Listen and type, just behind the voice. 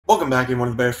Welcome back to one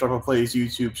of the Bear Struggle Plays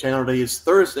YouTube channel. Today is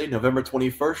Thursday, November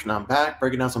 21st, and I'm back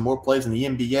breaking down some more plays in the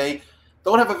NBA.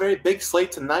 Don't have a very big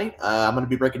slate tonight. I'm going to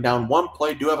be breaking down one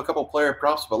play. Do have a couple player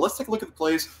props, but let's take a look at the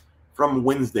plays from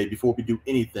Wednesday before we do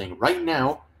anything. Right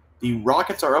now, the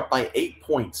Rockets are up by 8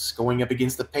 points. Going up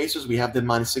against the Pacers, we have them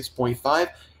minus 6.5.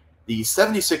 The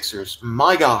 76ers,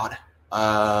 my God,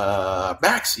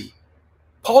 Maxey,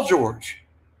 Paul George,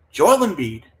 Joel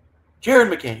Embiid,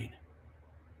 Jared McCain,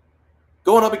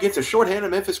 going up against a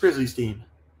shorthanded Memphis Grizzlies team,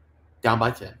 down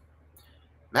by 10.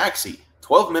 Maxey,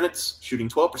 12 minutes, shooting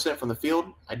 12% from the field.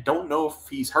 I don't know if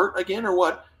he's hurt again or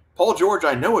what. Paul George,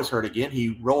 I know, is hurt again.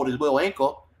 He rolled his little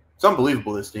ankle. It's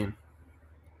unbelievable, this team.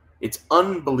 It's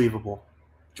unbelievable.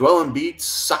 Joel Embiid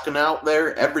sucking out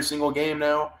there every single game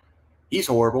now. He's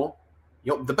horrible.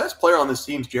 You know, the best player on this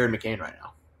team is Jared McCain right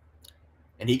now,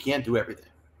 and he can't do everything.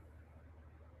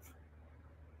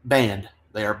 Banned.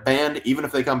 They are banned. Even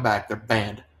if they come back, they're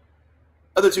banned.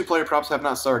 Other two player props have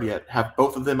not started yet. Have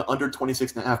both of them under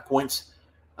 26.5 points.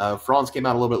 Franz came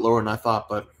out a little bit lower than I thought,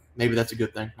 but maybe that's a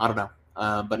good thing. I don't know.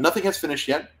 But nothing has finished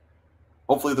yet.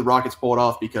 Hopefully the Rockets pull it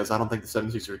off because I don't think the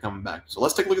 76ers are coming back. So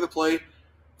let's take a look at the play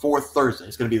for Thursday.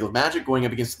 It's going to be the Magic going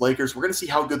up against the Lakers. We're going to see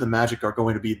how good the Magic are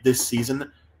going to be this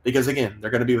season because, again,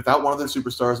 they're going to be without one of their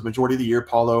superstars the majority of the year,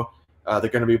 Paulo. They're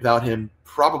going to be without him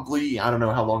probably, I don't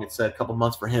know how long it said, a couple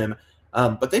months for him.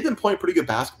 But they've been playing pretty good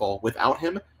basketball without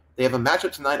him. They have a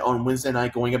matchup tonight on Wednesday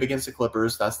night going up against the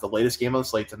Clippers. That's the latest game on the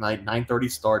slate tonight,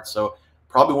 9:30 start. So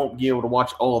probably won't be able to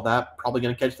watch all of that. Probably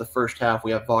going to catch the first half.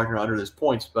 We have Wagner under his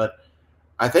points. But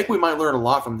I think we might learn a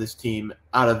lot from this team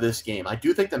out of this game. I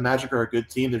do think the Magic are a good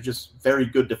team. They're just very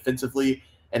good defensively.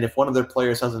 And if one of their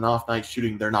players has an off night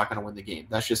shooting, they're not going to win the game.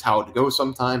 That's just how it goes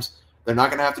sometimes. They're not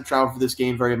going to have to travel for this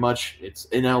game very much. It's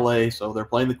in LA, so they're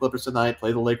playing the Clippers tonight,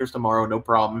 play the Lakers tomorrow, no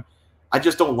problem. I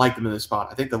just don't like them in this spot.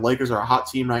 I think the Lakers are a hot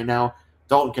team right now.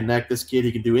 Don't connect this kid.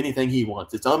 He can do anything he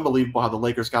wants. It's unbelievable how the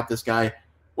Lakers got this guy.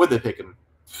 What did they pick him?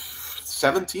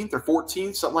 17th or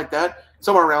 14th, something like that.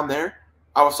 Somewhere around there.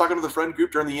 I was talking to the friend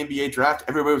group during the NBA draft.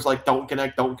 Everybody was like, don't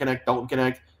connect, don't connect, don't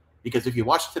connect. Because if you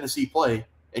watch Tennessee play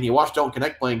and you watch Don't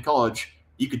Connect play in college,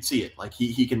 you could see it. Like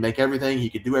he can make everything. He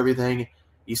can do everything.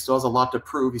 He still has a lot to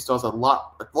prove. He still has a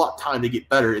lot of time to get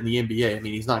better in the NBA. I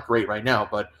mean, he's not great right now,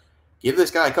 but give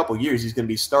this guy a couple years, he's going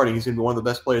to be starting. He's going to be one of the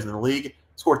best players in the league.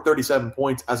 Scored 37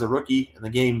 points as a rookie in the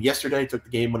game yesterday. Took the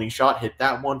game-winning shot, hit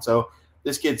that one. So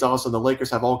this kid's awesome. The Lakers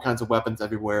have all kinds of weapons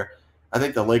everywhere. I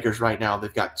think the Lakers right now,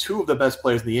 they've got two of the best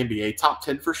players in the NBA, top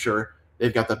 10 for sure.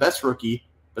 They've got the best rookie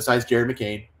besides Jared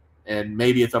McCain, and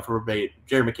maybe it's up for debate.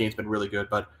 Jared McCain's been really good,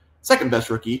 but second best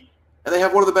rookie. And they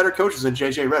have one of the better coaches in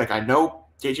J.J. Redick. I know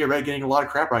J.J. Redick getting a lot of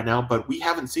crap right now, but we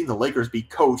haven't seen the Lakers be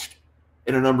coached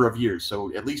in a number of years.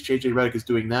 So at least J.J. Redick is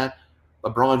doing that.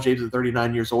 LeBron James at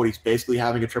 39 years old. He's basically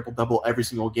having a triple-double every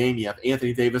single game. You have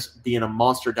Anthony Davis being a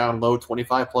monster down low,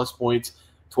 25-plus points,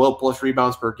 12-plus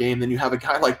rebounds per game. Then you have a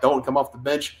guy like Don't come off the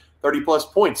bench, 30-plus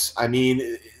points. I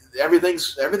mean,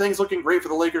 everything's looking great for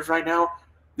the Lakers right now.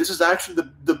 This is actually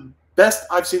the best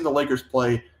I've seen the Lakers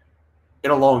play in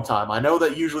a long time. I know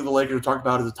that usually the Lakers are talked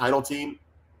about as a title team.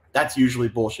 That's usually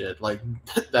bullshit. Like,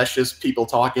 that's just people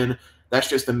talking. That's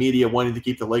just the media wanting to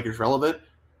keep the Lakers relevant.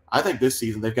 I think this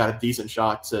season they've got a decent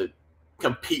shot to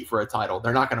compete for a title.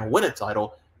 They're not going to win a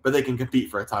title, but they can compete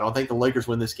for a title. I think the Lakers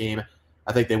win this game.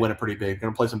 I think they win it pretty big. They're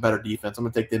going to play some better defense. I'm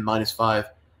going to take them -5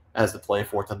 as the play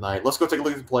for tonight. Let's go take a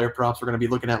look at the player props. We're going to be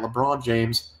looking at LeBron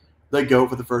James, the GOAT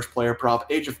for the first player prop.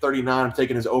 Age of 39, I'm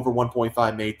taking his over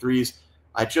 1.5 made threes.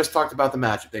 I just talked about the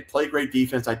Magic. They play great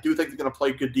defense. I do think they're going to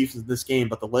play good defense in this game,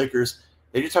 but the Lakers,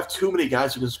 they just have too many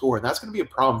guys who can score, and that's going to be a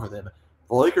problem for them.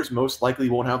 The Lakers most likely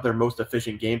won't have their most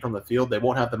efficient game from the field. They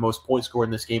won't have the most points scored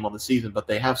in this game on the season, but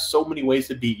they have so many ways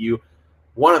to beat you.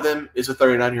 One of them is a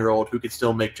 39-year-old who can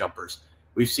still make jumpers.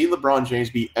 We've seen LeBron James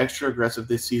be extra aggressive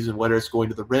this season, whether it's going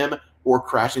to the rim or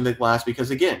crashing the glass,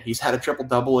 because, again, he's had a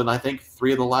triple-double in, I think,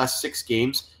 3 of the last 6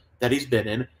 games that he's been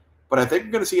in. But I think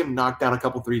we're going to see him knock down a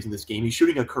couple threes in this game. He's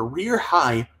shooting a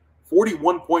career-high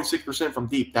 41.6% from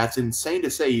deep. That's insane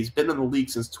to say. He's been in the league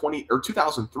since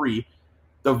 2003.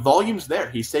 The volume's there.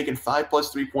 He's taken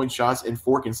 5+ three-point shots in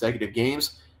 4 consecutive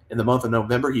games. In the month of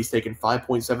November, he's taken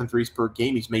 5.7 threes per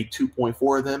game. He's made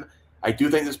 2.4 of them. I do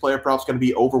think this player prop's going to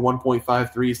be over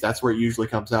 1.5 threes. That's where it usually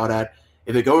comes out at.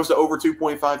 If it goes to over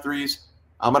 2.5 threes,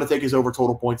 I'm going to take his over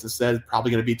total points instead.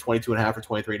 Probably going to be 22.5 or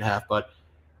 23.5, but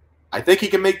I think he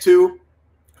can make 2.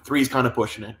 3's kind of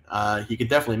pushing it. He can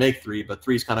definitely make 3, but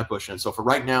 3's kind of pushing it. So for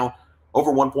right now,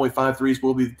 over 1.5 threes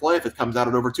will be the play. If it comes out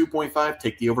at over 2.5,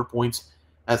 take the over points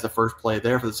as the first play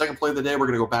there. For the second play of the day, we're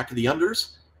going to go back to the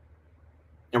unders.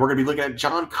 And we're going to be looking at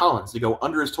John Collins to go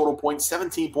under his total points,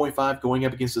 17.5 going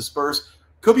up against the Spurs.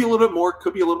 Could be a little bit more,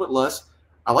 could be a little bit less.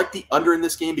 I like the under in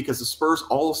this game because the Spurs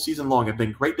all season long have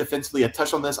been great defensively. I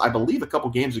touched on this, I believe, a couple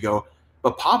games ago,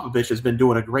 but Popovich has been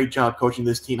doing a great job coaching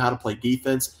this team how to play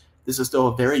defense. This is still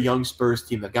a very young Spurs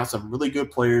team. They've got some really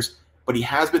good players, but he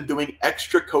has been doing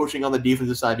extra coaching on the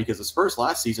defensive side because the Spurs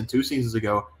last season, 2 seasons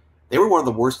ago, they were one of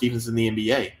the worst defenses in the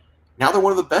NBA. Now they're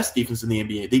one of the best defenses in the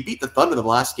NBA. They beat the Thunder the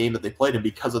last game that they played, and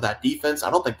because of that defense,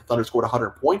 I don't think the Thunder scored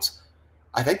 100 points.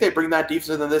 I think they bring that defense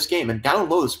into this game. And down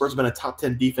low, the Spurs have been a top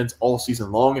 10 defense all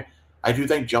season long. I do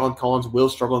think John Collins will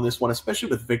struggle in this one, especially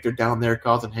with Victor down there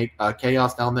causing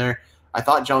chaos down there. I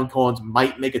thought John Collins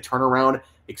might make a turnaround,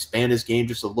 expand his game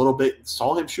just a little bit.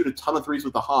 Saw him shoot a ton of threes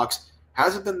with the Hawks.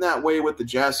 Hasn't been that way with the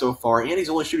Jazz so far, and he's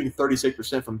only shooting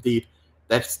 36% from deep.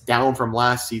 That's down from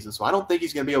last season. So I don't think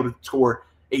he's going to be able to score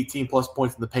 18-plus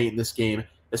points in the paint in this game,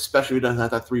 especially if he doesn't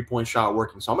have that three-point shot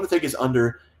working. So I'm going to take his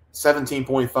under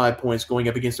 17.5 points going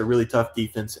up against a really tough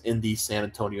defense in the San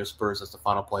Antonio Spurs. That's the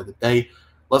final play of the day.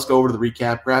 Let's go over to the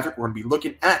recap graphic. We're going to be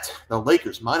looking at the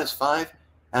Lakers -5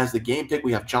 as the game pick.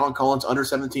 We have John Collins under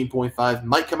 17.5.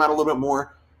 Might come out a little bit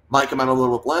more, might come out a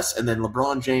little bit less. And then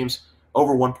LeBron James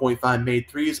over 1.5 made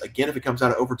threes. Again, if it comes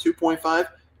out at over 2.5,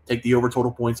 take the over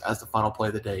total points as the final play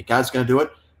of the day. Guys, going to do it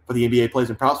for the NBA plays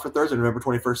and props for Thursday, November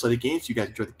 21st slate of games. If you guys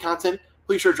enjoyed the content,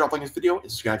 please sure to drop a like in this video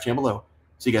and subscribe to the channel below.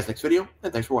 See you guys next video,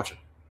 and thanks for watching.